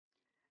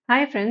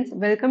Hi friends,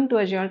 welcome to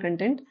Azure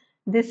Content.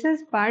 This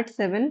is part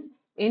 7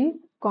 in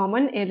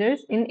Common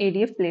Errors in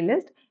ADF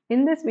playlist.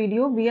 In this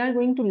video, we are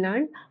going to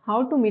learn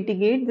how to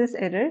mitigate this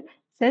error.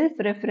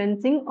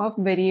 Self-referencing of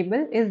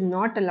variable is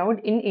not allowed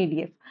in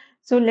ADF.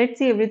 So let's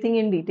see everything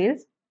in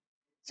details.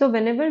 So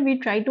whenever we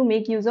try to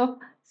make use of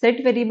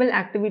set variable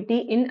activity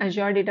in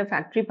Azure Data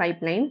Factory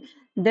pipeline,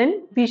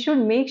 then we should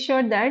make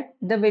sure that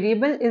the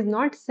variable is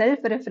not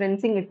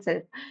self-referencing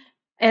itself.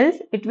 Else,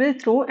 it will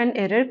throw an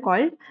error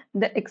called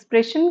the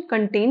expression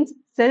contains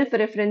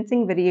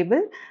self-referencing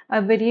variable. A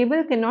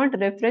variable cannot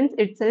reference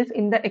itself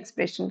in the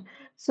expression.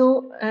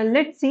 So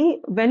let's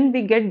see when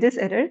we get this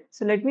error.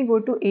 So let me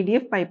go to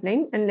ADF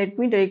pipeline and let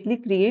me directly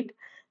create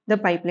the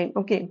pipeline.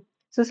 Okay.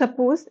 So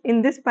suppose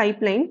in this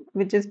pipeline,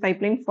 which is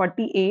pipeline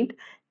 48,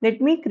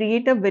 let me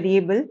create a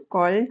variable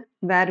called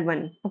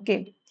var1.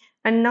 Okay.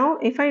 And now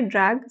if I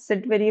drag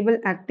set variable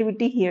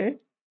activity here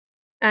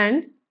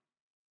and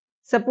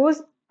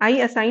suppose I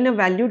assign a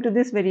value to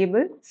this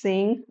variable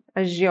saying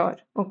Azure,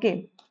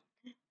 okay,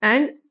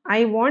 and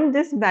I want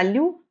this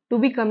value to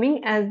be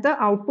coming as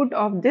the output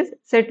of this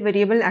set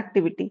variable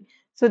activity.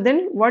 So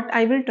then what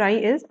I will try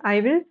is I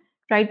will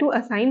try to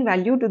assign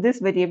value to this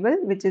variable,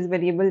 which is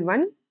variable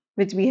 1,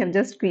 which we have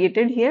just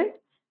created here.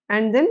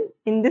 And then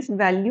in this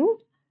value,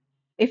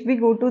 if we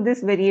go to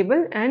this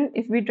variable and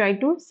if we try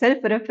to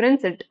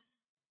self-reference it,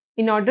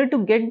 in order to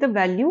get the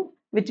value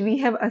which we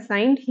have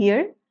assigned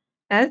here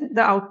as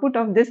the output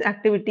of this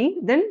activity,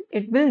 then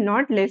it will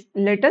not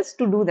let us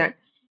to do that.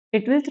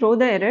 It will throw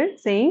the error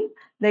saying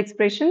the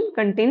expression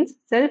contains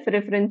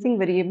self-referencing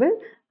variable.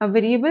 A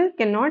variable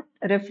cannot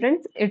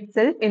reference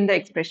itself in the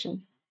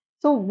expression.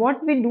 So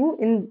what we do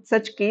in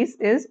such case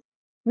is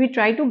we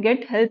try to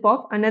get help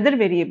of another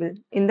variable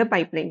in the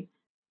pipeline.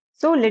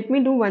 So let me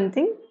do one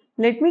thing.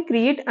 Let me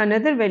create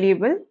another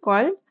variable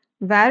called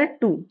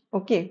var2.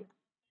 Okay,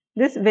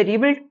 this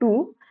variable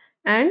 2,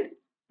 and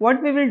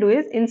what we will do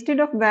is instead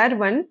of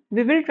var1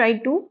 we will try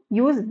to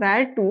use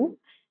var2,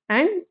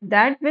 and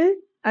that will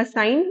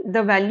assign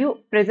the value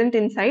present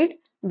inside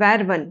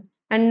var1,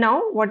 and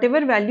now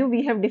whatever value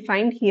we have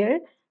defined here,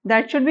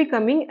 that should be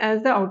coming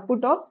as the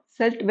output of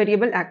set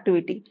variable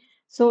activity.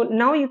 So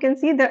now you can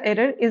see the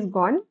error is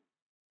gone.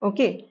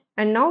 Okay,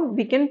 and now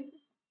we can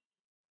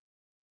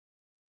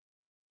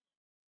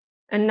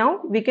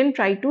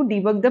try to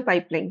debug the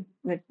pipeline.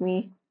 Let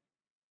me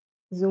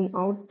zoom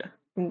out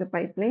in the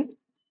pipeline.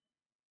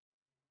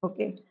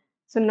 Okay,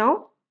 so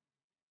now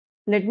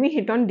let me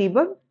hit on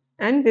debug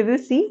and we will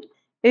see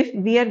if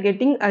we are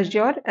getting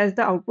Azure as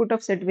the output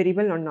of set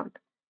variable or not.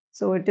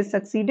 So it is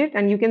succeeded,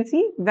 and you can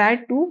see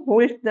var2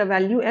 holds the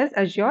value as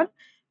Azure,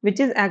 which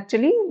is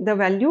actually the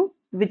value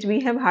which we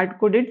have hard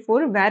coded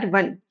for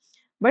var1.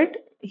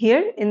 But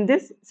here in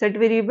this set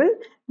variable,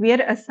 we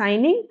are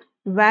assigning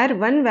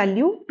var1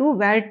 value to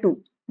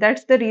var2.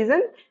 That's the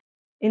reason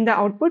in the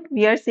output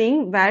we are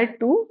saying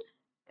var2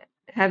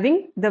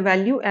 having the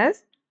value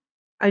as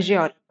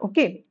Azure.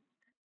 Okay.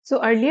 So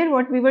earlier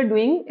what we were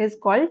doing is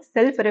called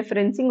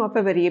self-referencing of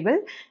a variable,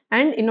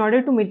 and in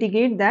order to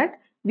mitigate that,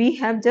 we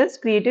have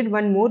just created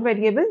one more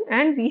variable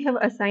and we have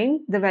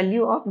assigned the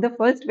value of the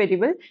first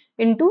variable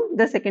into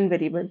the second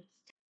variable.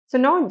 So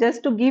now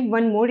just to give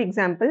one more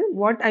example,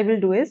 what I will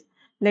do is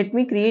let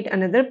me create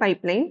another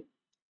pipeline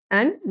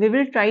and we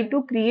will try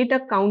to create a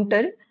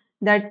counter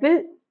that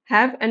will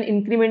have an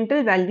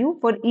incremental value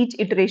for each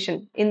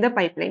iteration in the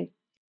pipeline,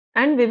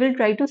 and we will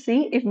try to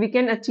see if we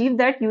can achieve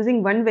that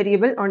using one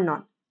variable or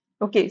not.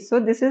 Okay, so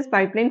this is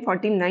pipeline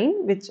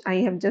 49 which I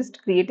have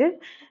just created,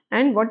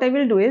 and what I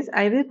will do is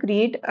I will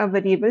create a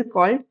variable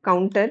called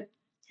counter,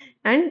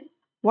 and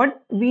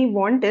what we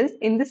want is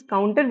in this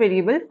counter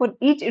variable for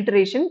each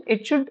iteration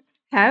it should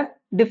have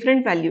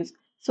different values.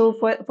 So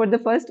for the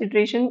first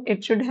iteration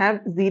it should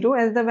have 0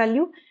 as the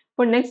value,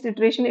 for next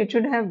iteration it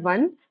should have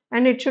 1,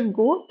 and it should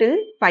go till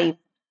 5.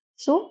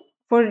 So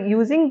for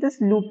using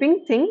this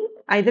looping thing,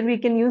 either we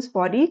can use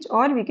for each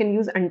or we can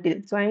use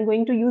until. So I'm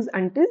going to use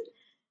until,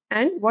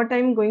 and what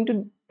I'm going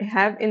to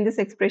have in this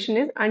expression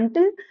is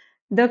until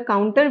the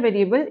counter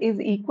variable is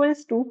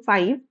equals to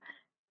 5,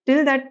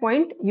 till that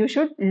point you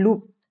should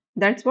loop.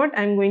 That's what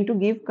I'm going to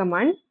give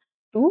command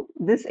to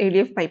this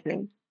ADF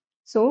pipeline.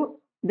 So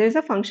there's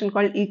a function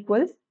called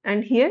equals,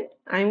 and here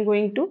I'm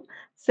going to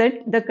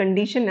set the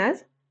condition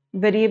as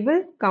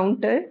variable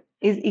counter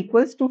is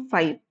equals to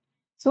 5.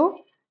 So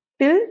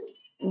till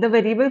the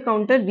variable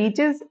counter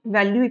reaches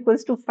value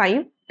equals to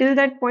 5, till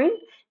that point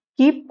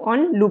keep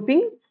on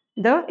looping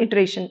the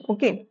iteration.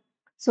 Okay,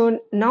 so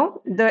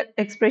now the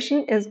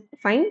expression is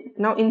fine.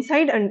 Now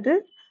inside until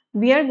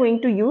we are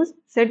going to use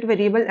set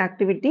variable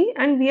activity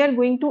and we are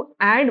going to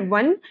add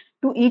 1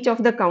 to each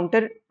of the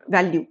counter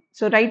value.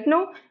 So right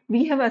now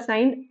we have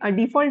assigned a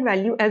default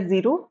value as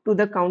 0 to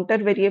the counter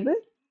variable,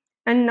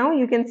 and now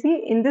you can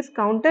see in this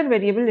counter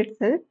variable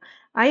itself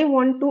I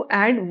want to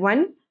add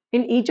 1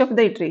 in each of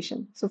the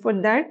iteration. So for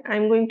that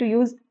I'm going to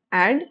use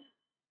add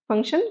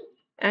function,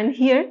 and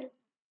here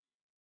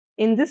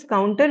in this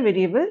counter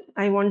variable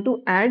I want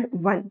to add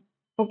 1.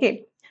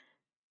 Okay,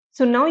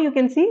 So now you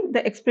can see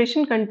the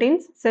expression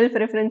contains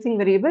self-referencing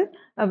variable.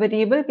 A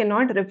variable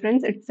cannot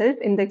reference itself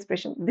in the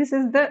expression. This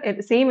is the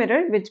same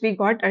error which we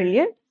got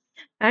earlier,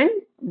 and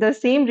the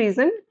same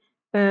reason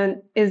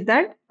is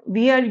that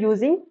we are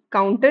using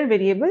counter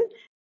variable,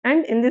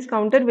 and in this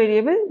counter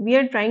variable we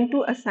are trying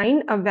to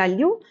assign a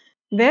value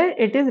where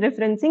it is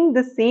referencing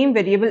the same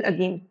variable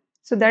again.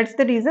 So that's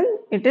the reason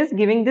it is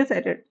giving this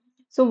error.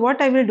 So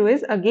what I will do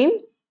is,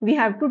 again we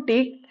have to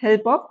take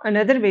help of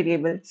another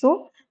variable.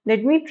 So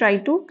let me try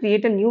to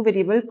create a new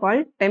variable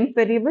called temp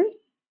variable,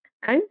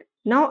 and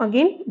now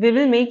again we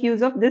will make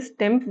use of this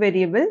temp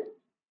variable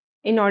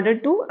in order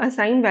to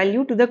assign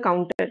value to the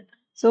counter.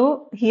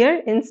 So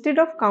here instead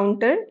of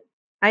counter,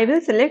 I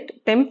will select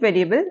temp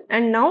variable,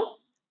 and now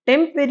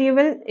temp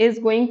variable is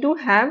going to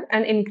have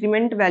an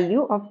increment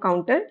value of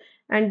counter,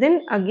 and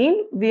then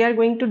again we are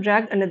going to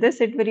drag another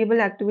set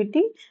variable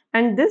activity,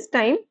 and this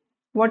time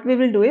what we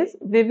will do is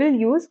we will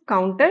use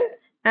counter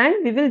and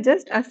we will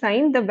just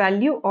assign the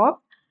value of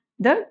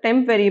the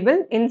temp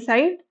variable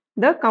inside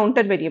the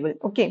counter variable.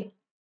 Okay.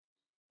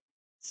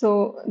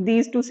 So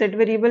these two set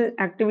variable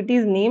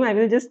activities name I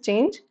will just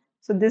change.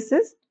 So this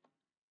is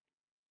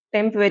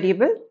temp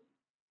variable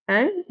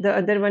and the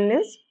other one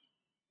is,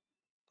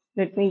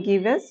 let me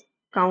give as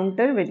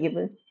counter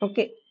variable.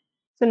 Okay.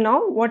 So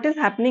now what is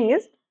happening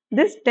is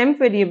this temp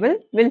variable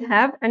will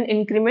have an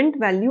increment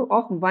value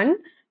of 1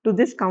 to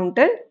this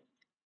counter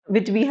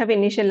which we have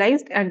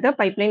initialized at the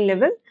pipeline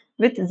level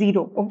with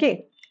 0.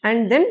 Okay.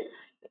 And then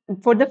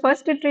for the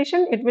first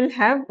iteration it will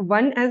have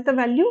 1 as the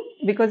value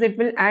because it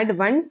will add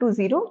 1 to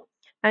 0,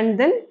 and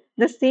then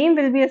the same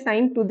will be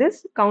assigned to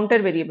this counter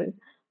variable.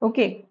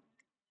 Okay.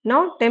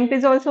 Now temp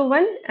is also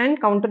 1 and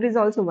counter is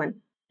also 1.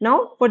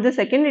 Now for the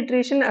second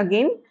iteration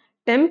again,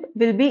 temp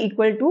will be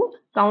equal to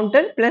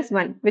counter plus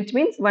 1, which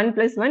means 1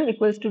 plus 1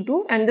 equals to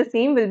 2, and the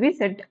same will be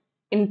set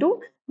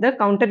into the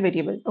counter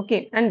variable.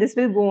 Okay, and this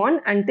will go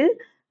on until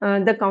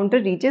the counter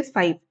reaches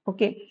 5.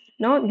 Okay,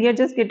 now we are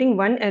just getting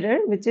one error,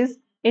 which is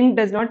int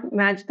does not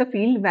match the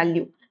field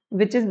value,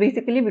 which is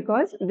basically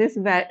because this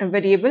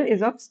variable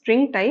is of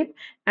string type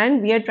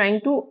and we are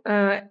trying to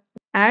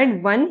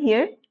add 1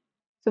 here.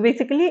 So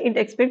basically it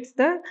expects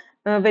the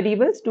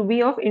variables to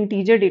be of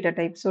integer data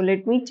type. So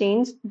let me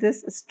change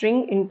this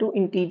string into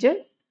integer.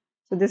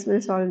 So this will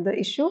solve the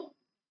issue.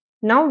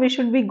 Now we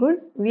should be good.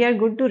 We are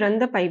good to run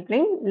the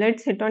pipeline.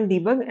 Let's hit on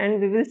debug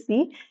and we will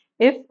see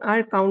if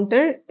our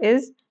counter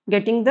is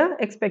getting the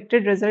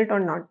expected result or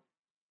not.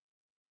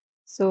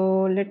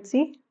 So let's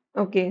see.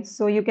 Okay,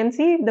 so you can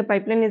see the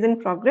pipeline is in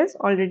progress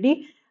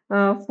already.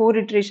 4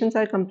 iterations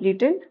are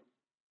completed.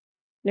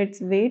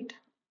 Let's wait.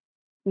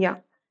 Yeah.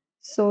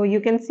 So you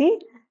can see,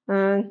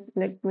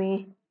 let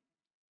me,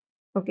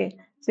 okay.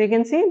 So you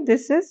can see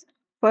this is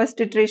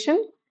first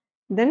iteration,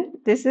 then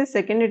this is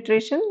second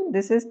iteration,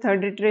 this is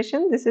third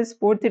iteration, this is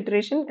fourth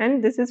iteration,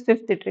 and this is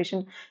fifth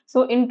iteration.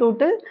 So in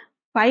total,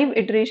 5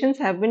 iterations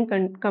have been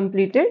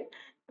completed,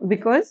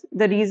 because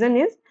the reason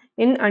is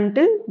in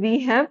until we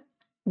have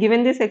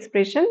given this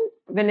expression,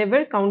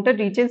 whenever counter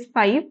reaches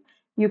 5,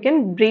 you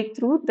can break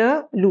through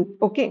the loop.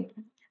 Okay.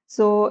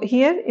 So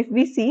here if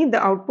we see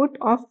the output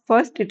of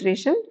first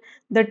iteration,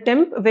 the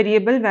temp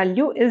variable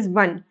value is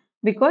 1,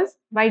 because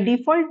by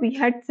default we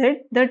had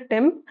set the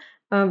temp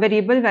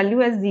variable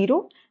value as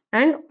 0,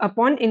 and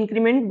upon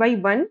increment by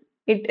 1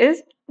 it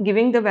is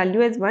giving the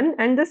value as 1,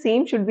 and the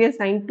same should be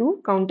assigned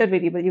to counter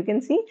variable. You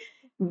can see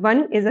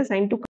 1 is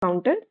assigned to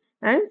counter,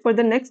 and for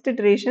the next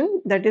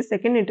iteration, that is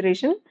second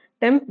iteration,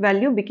 temp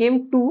value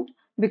became 2,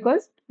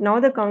 because now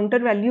the counter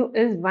value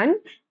is 1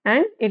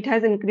 and it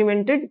has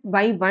incremented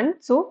by 1,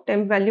 so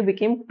temp value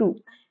became 2,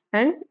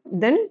 and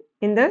then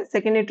in the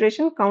second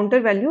iteration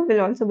counter value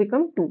will also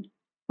become 2.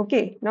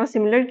 Okay, now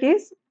similar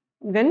case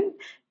when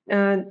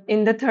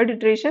in the third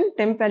iteration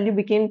temp value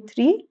became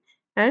 3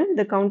 and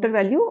the counter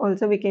value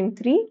also became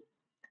 3.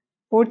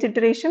 Fourth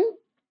iteration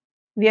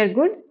we are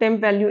good, temp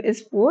value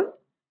is 4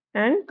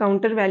 and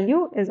counter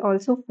value is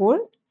also 4.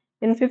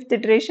 In fifth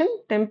iteration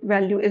temp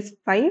value is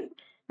 5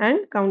 and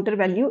counter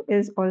value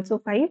is also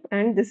 5,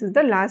 and this is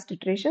the last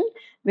iteration,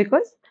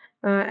 because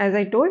as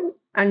I told,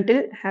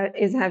 until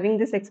is having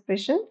this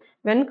expression,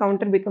 when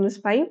counter becomes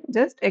 5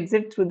 just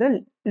exit through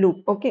the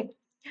loop. Okay.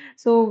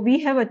 So we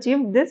have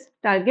achieved this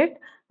target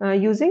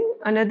using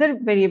another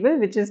variable,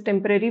 which is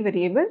temporary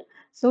variable.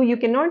 So you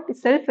cannot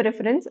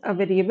self-reference a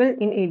variable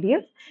in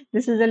ADF.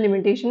 This is a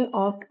limitation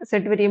of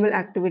set variable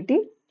activity.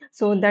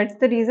 So that's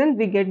the reason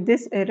we get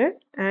this error,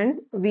 and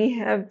we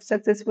have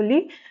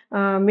successfully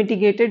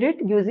mitigated it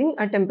using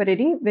a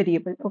temporary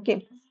variable.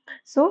 Okay.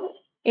 So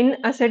in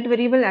a set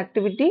variable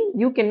activity,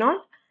 you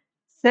cannot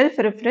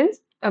self-reference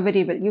a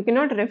variable. You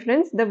cannot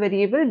reference the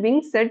variable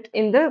being set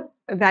in the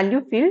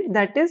value field,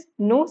 that is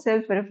no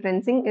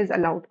self-referencing is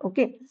allowed.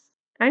 Okay.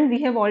 And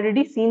we have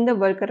already seen the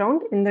workaround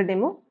in the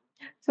demo.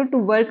 So to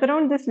work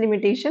around this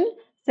limitation,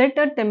 set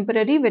a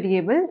temporary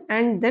variable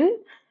and then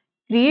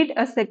create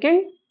a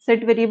second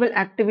set variable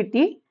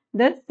activity.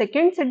 The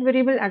second set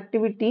variable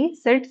activity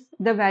sets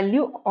the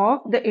value of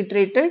the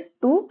iterator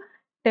to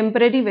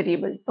temporary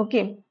variable.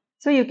 Okay.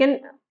 So you can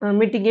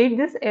mitigate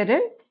this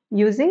error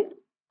using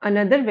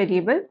another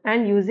variable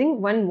and using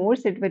one more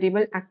set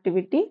variable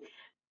activity.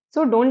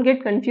 So don't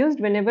get confused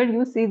whenever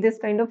you see this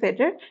kind of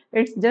error.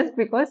 It's just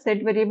because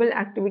set variable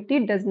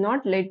activity does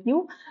not let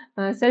you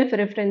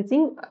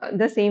self-referencing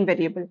the same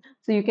variable.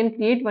 So you can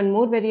create one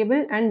more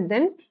variable and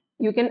then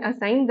you can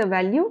assign the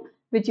value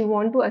which you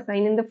want to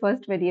assign in the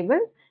first variable,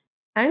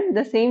 and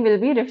the same will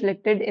be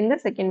reflected in the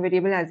second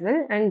variable as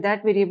well, and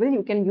that variable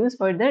you can use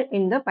further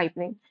in the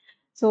pipeline.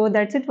 So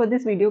that's it for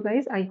this video,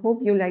 guys. I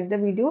hope you liked the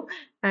video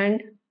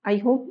and I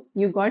hope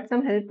you got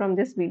some help from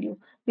this video.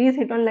 Please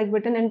hit on like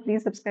button and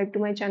please subscribe to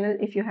my channel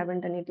if you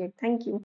haven't done it yet. Thank you.